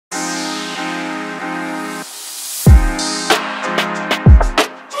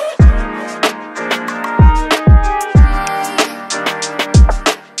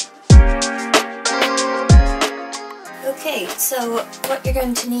what you're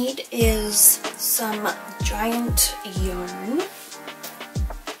going to need is some giant yarn.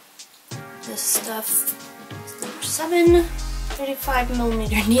 This stuff is number 7,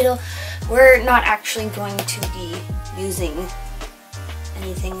 35mm needle. We're not actually going to be using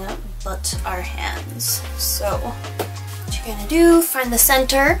anything but our hands. So what you're gonna do, find the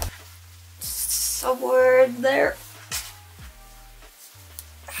center, somewhere there.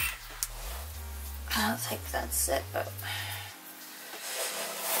 I don't think that's it, but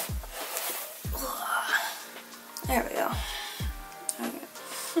there we go. Okay.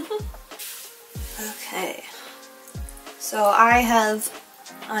 Okay. So I have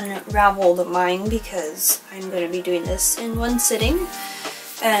unraveled mine because I'm going to be doing this in one sitting,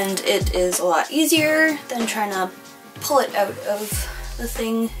 and it is a lot easier than trying to pull it out of the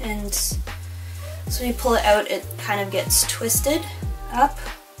thing, and so when you pull it out it kind of gets twisted up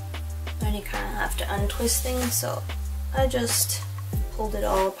and you kind of have to untwist things. So I just pulled it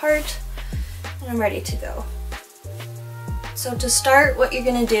all apart and I'm ready to go. So to start, what you're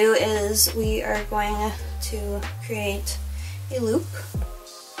going to do is we are going to create a loop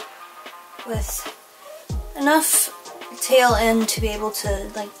with enough tail end to be able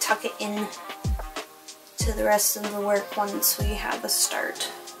to like tuck it in to the rest of the work once we have a start.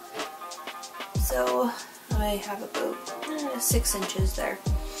 So I have about 6 inches there.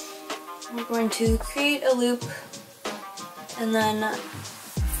 We're going to create a loop, and then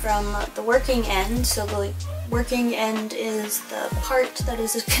from the working end, so the working end is the part that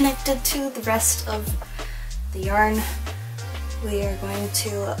is connected to the rest of the yarn, we are going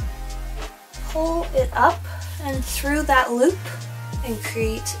to pull it up and through that loop and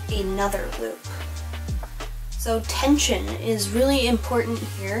create another loop. So tension is really important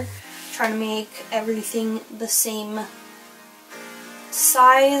here. Trying to make everything the same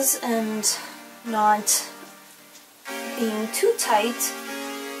size and not being too tight,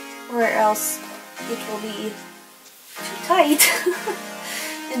 or else it will be too tight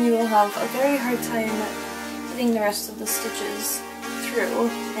and you will have a very hard time getting the rest of the stitches through,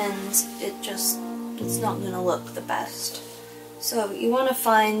 and it's not going to look the best. So you want to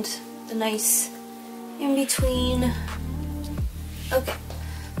find the nice in between. Okay,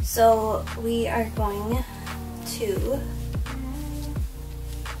 so we are going to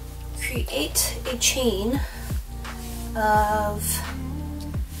create a chain of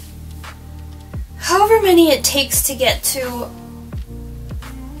however many it takes to get to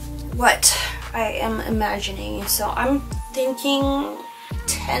what I am imagining. So I'm thinking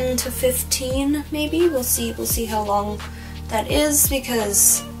 10 to 15 maybe. We'll see how long that is,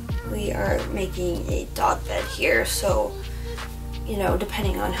 because we are making a dog bed here, so you know,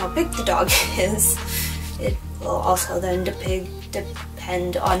 depending on how big the dog is, it will also then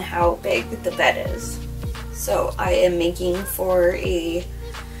depend on how big the bed is. So I am making for a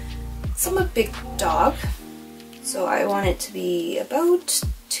somewhat big dog, so I want it to be about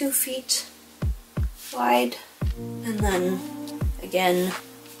 2 feet wide, and then again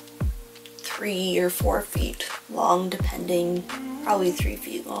 3 or 4 feet long, depending, probably 3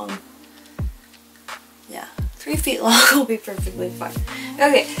 feet long. Yeah, 3 feet long will be perfectly fine.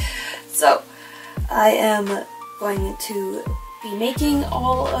 Okay, so I am going to be making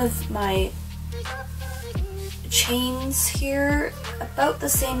all of my chains here about the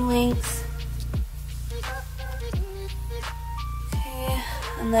same length. Okay,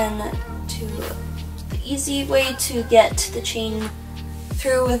 and then the easy way to get the chain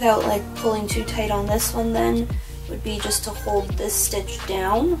through without like pulling too tight on this one then would be just to hold this stitch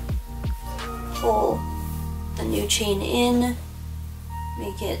down, pull the new chain in,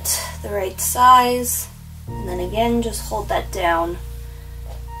 make it the right size, and then again just hold that down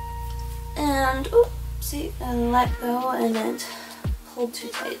and see, and let go, and it pulled too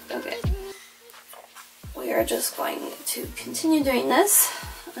tight. Okay, we are just going to continue doing this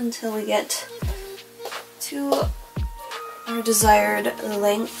until we get to our desired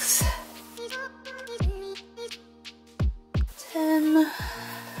length. 10.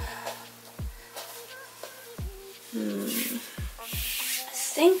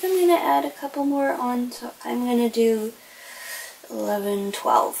 I think I'm gonna add a couple more on, so I'm gonna do 11,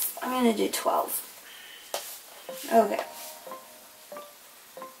 12. I'm gonna do 12. Okay.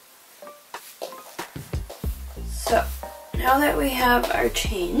 So now that we have our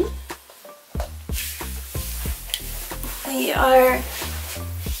chain, we are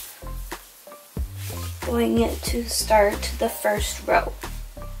going to start the first row.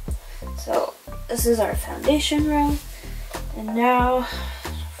 So this is our foundation row, and now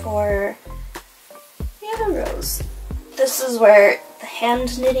for the other rows. This is where the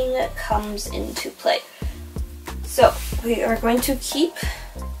hand knitting comes into play. So we are going to keep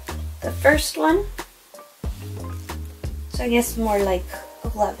the first one. So I guess more like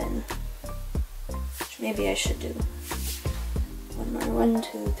 11. Which maybe I should do. One more. 1,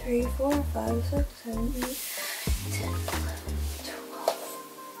 2, 3, 4, 5, 6, 7, 8, 10, 11, 12.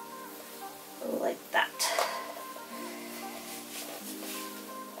 Oh, like that.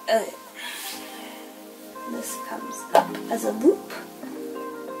 Okay. This comes up as a loop.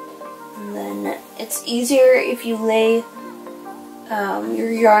 And then it's easier if you lay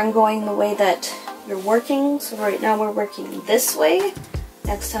your yarn going the way that you're working. So right now we're working this way.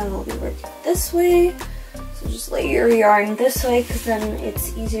 Next time we'll be working this way. So just lay your yarn this way because then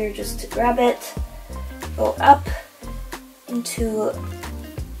it's easier just to grab it, go up into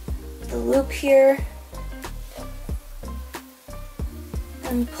the loop here,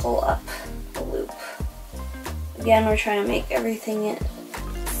 and pull up the loop. Again, we're trying to make everything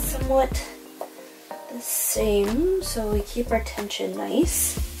somewhat the same so we keep our tension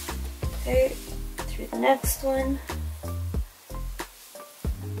nice. Okay, through the next one.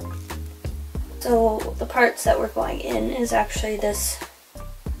 So the parts that we're going in is actually this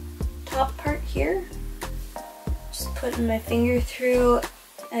top part here. Just putting my finger through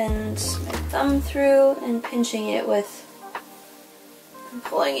and my thumb through and pinching it with and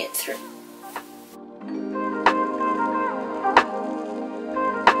pulling it through.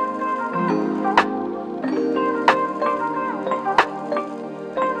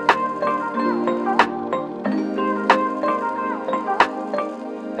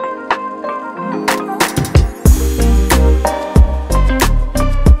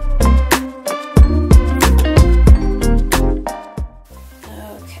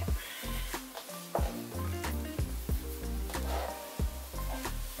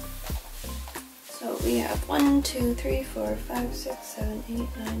 So we have 1, 2, 3, 4, 5, 6, 7, 8,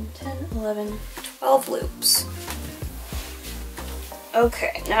 9, 10, 11, 12 loops.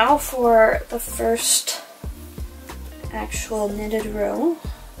 Okay, now for the first actual knitted row.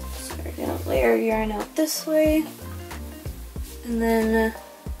 So we're gonna lay our yarn out this way, and then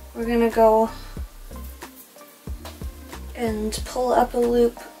we're gonna go and pull up a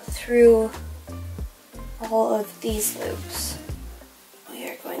loop through all of these loops. We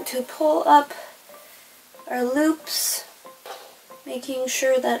are going to pull up our loops, making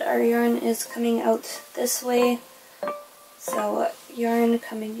sure that our yarn is coming out this way. So yarn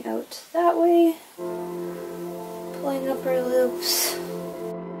coming out that way, pulling up our loops.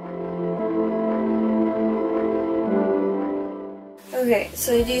 Okay,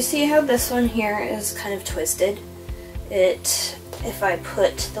 so do you see how this one here is kind of twisted? If I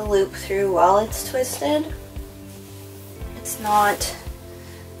put the loop through while it's twisted, it's not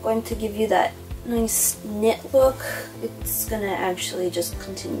going to give you that nice knit look. It's gonna actually just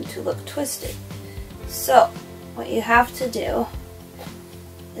continue to look twisted. So what you have to do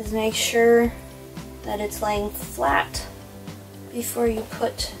is make sure that it's laying flat before you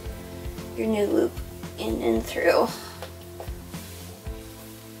put your new loop in and through.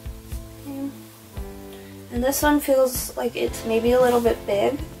 Okay. And this one feels like it's maybe a little bit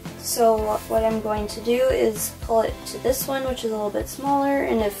big, so what I'm going to do is pull it to this one, which is a little bit smaller,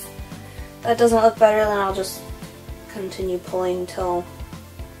 and if that doesn't look better, then I'll just continue pulling till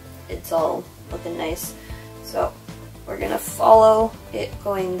it's all looking nice. So we're gonna follow it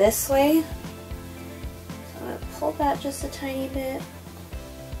going this way. So I'm gonna pull that just a tiny bit.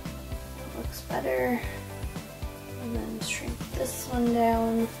 That looks better. And then shrink this one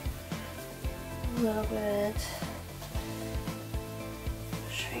down a little bit.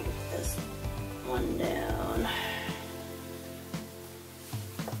 Shrink this one down.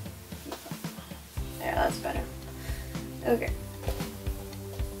 Yeah, that's better. Okay.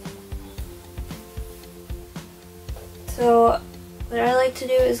 So what I like to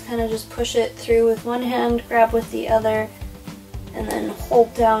do is kind of just push it through with one hand, grab with the other, and then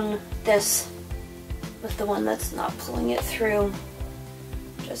hold down this with the one that's not pulling it through,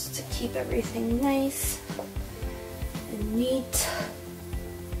 just to keep everything nice and neat.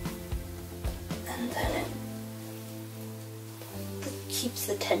 And then it keeps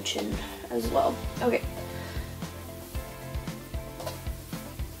the tension as well. Okay.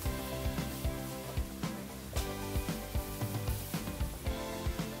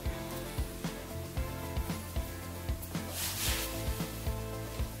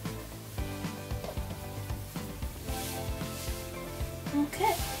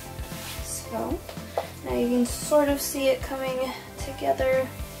 Okay, so now you can sort of see it coming together.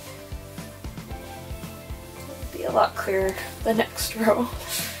 It'll be a lot clearer the next row.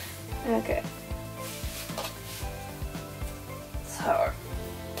 Okay. So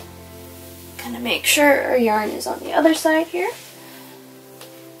kind of make sure our yarn is on the other side here.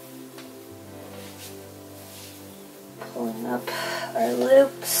 Pulling up our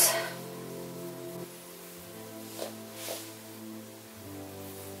loops.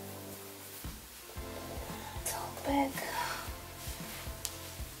 It's all big.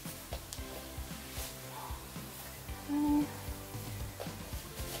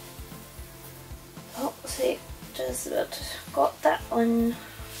 Oh, see, just about got that one.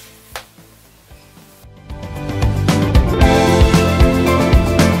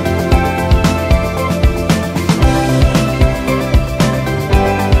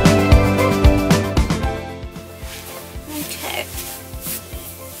 Okay.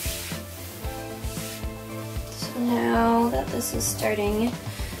 So now that this is starting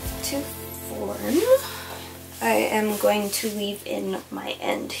to form, I am going to weave in my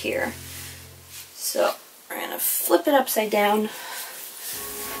end here. So we're going to flip it upside down,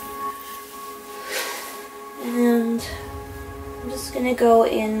 and I'm just going to go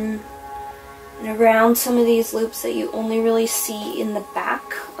in and around some of these loops that you only really see in the back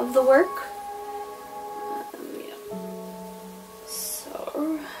of the work. Yeah.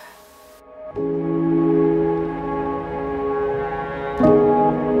 So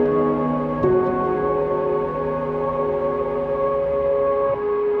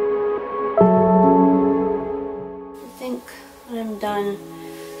when I'm done,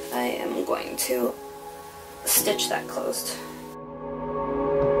 I am going to stitch that closed.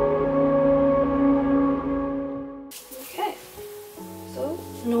 Okay, so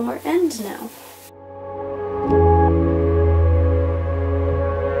no more ends now.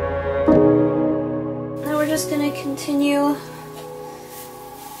 Now we're just going to continue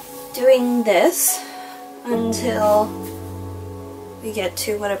doing this until we get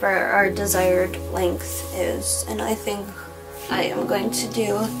to whatever our desired length is, and I think I am going to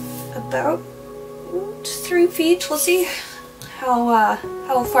do about 3 feet. We'll see how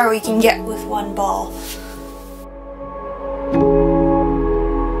far we can get with one ball.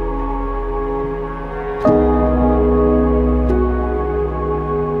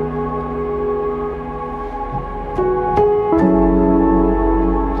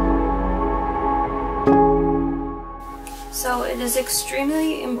 So it is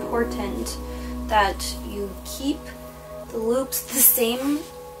extremely important that you keep the loops the same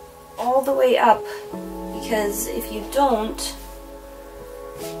all the way up, because if you don't,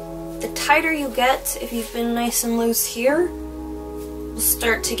 the tighter you get, if you've been nice and loose here, will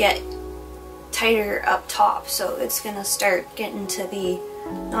start to get tighter up top, so it's gonna start getting to be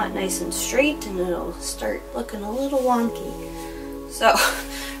not nice and straight, and it'll start looking a little wonky. So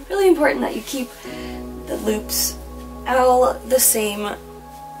really important that you keep the loops all the same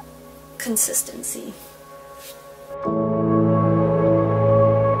consistency.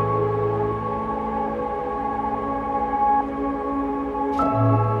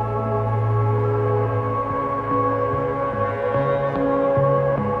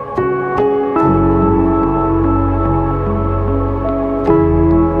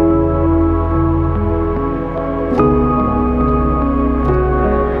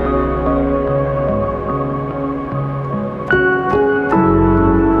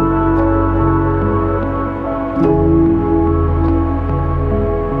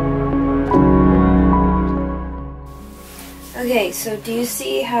 Okay, so do you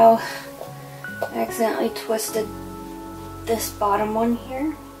see how I accidentally twisted this bottom one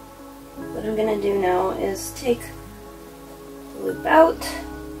here? What I'm gonna do now is take the loop out,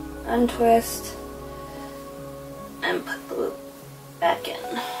 untwist, and put the loop back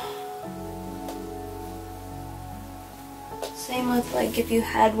in. Same with like if you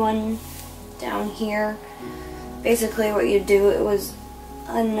had one down here. Basically what you do, it was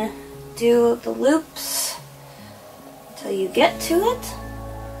undo the loops until you get to it.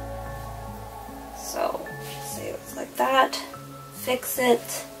 So say it's like that, fix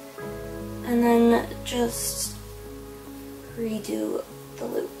it, and then just redo the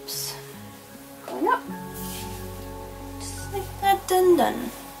loops going up, just like that. Done.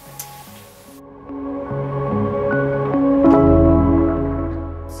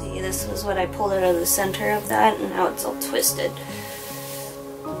 See, this was what I pulled out of the center of that, and now it's all twisted.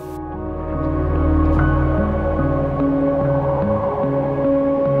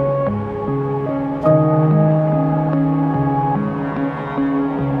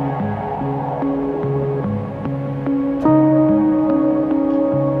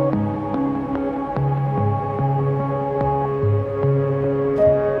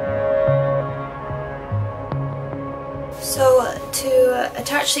 So to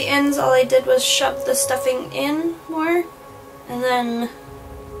attach the ends, all I did was shove the stuffing in more and then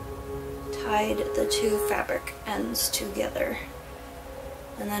tied the two fabric ends together.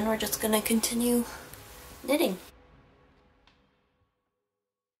 And then we're just gonna continue knitting.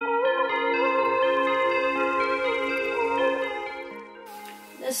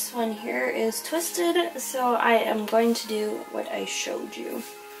 This one here is twisted, so I am going to do what I showed you.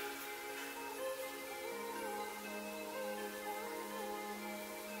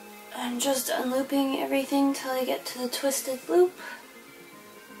 I'm just unlooping everything till I get to the twisted loop,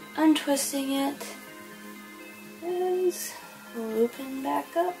 untwisting it, and looping back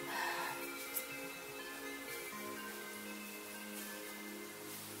up.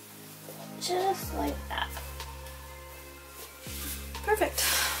 Just like that. Perfect.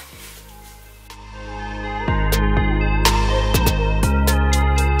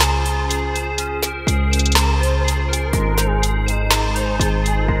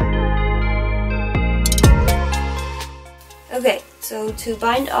 Okay, so to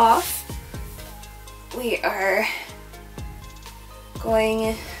bind off, we are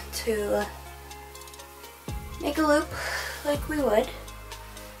going to make a loop like we would.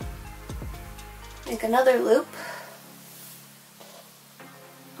 Make another loop.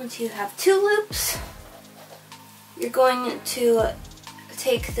 Once you have two loops, you're going to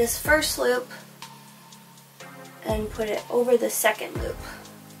take this first loop and put it over the second loop.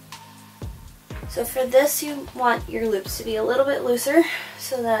 So for this, you want your loops to be a little bit looser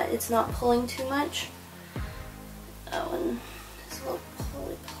so that it's not pulling too much. That one is a little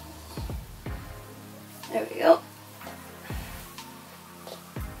pull. There we go.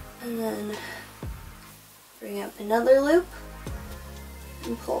 And then bring up another loop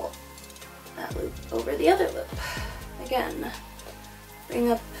and pull that loop over the other loop. Again, bring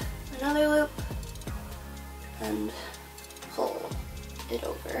up another loop and pull it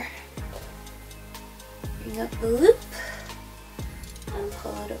over. Bring up the loop and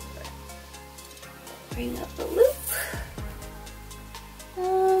pull it over. Bring up the loop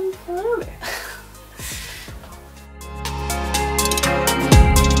and pull it over.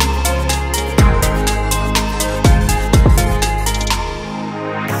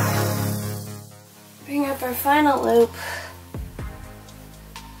 Bring up our final loop.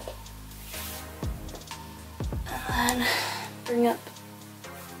 And then bring up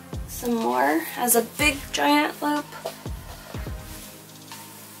some more as a big giant loop.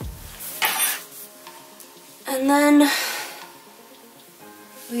 And then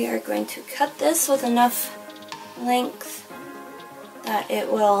we are going to cut this with enough length that it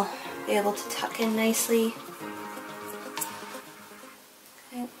will be able to tuck in nicely.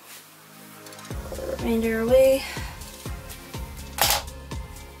 Okay. Pull the remainder away.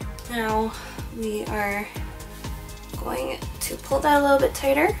 Now we are going to pull that a little bit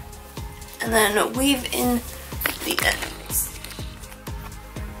tighter and then weave in the ends.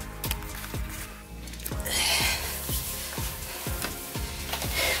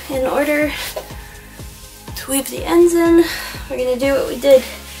 In order to weave the ends in, we're going to do what we did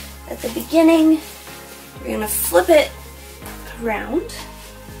at the beginning. We're going to flip it around,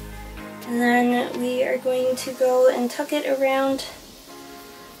 and then we are going to go and tuck it around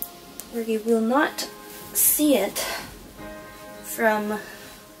where you will not see it from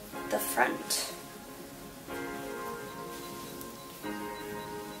the front.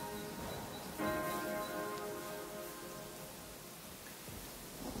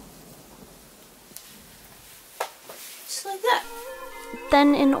 Just like that.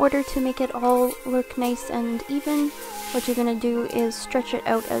 Then in order to make it all look nice and even, what you're going to do is stretch it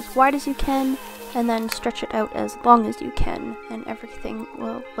out as wide as you can and then stretch it out as long as you can, and everything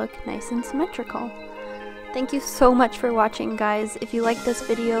will look nice and symmetrical. Thank you so much for watching, guys. If you like this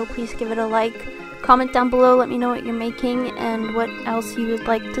video, please give it a like. Comment down below, let me know what you're making and what else you would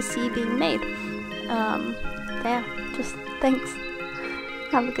like to see being made. Yeah, just thanks.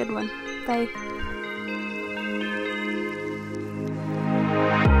 Have a good one. Bye.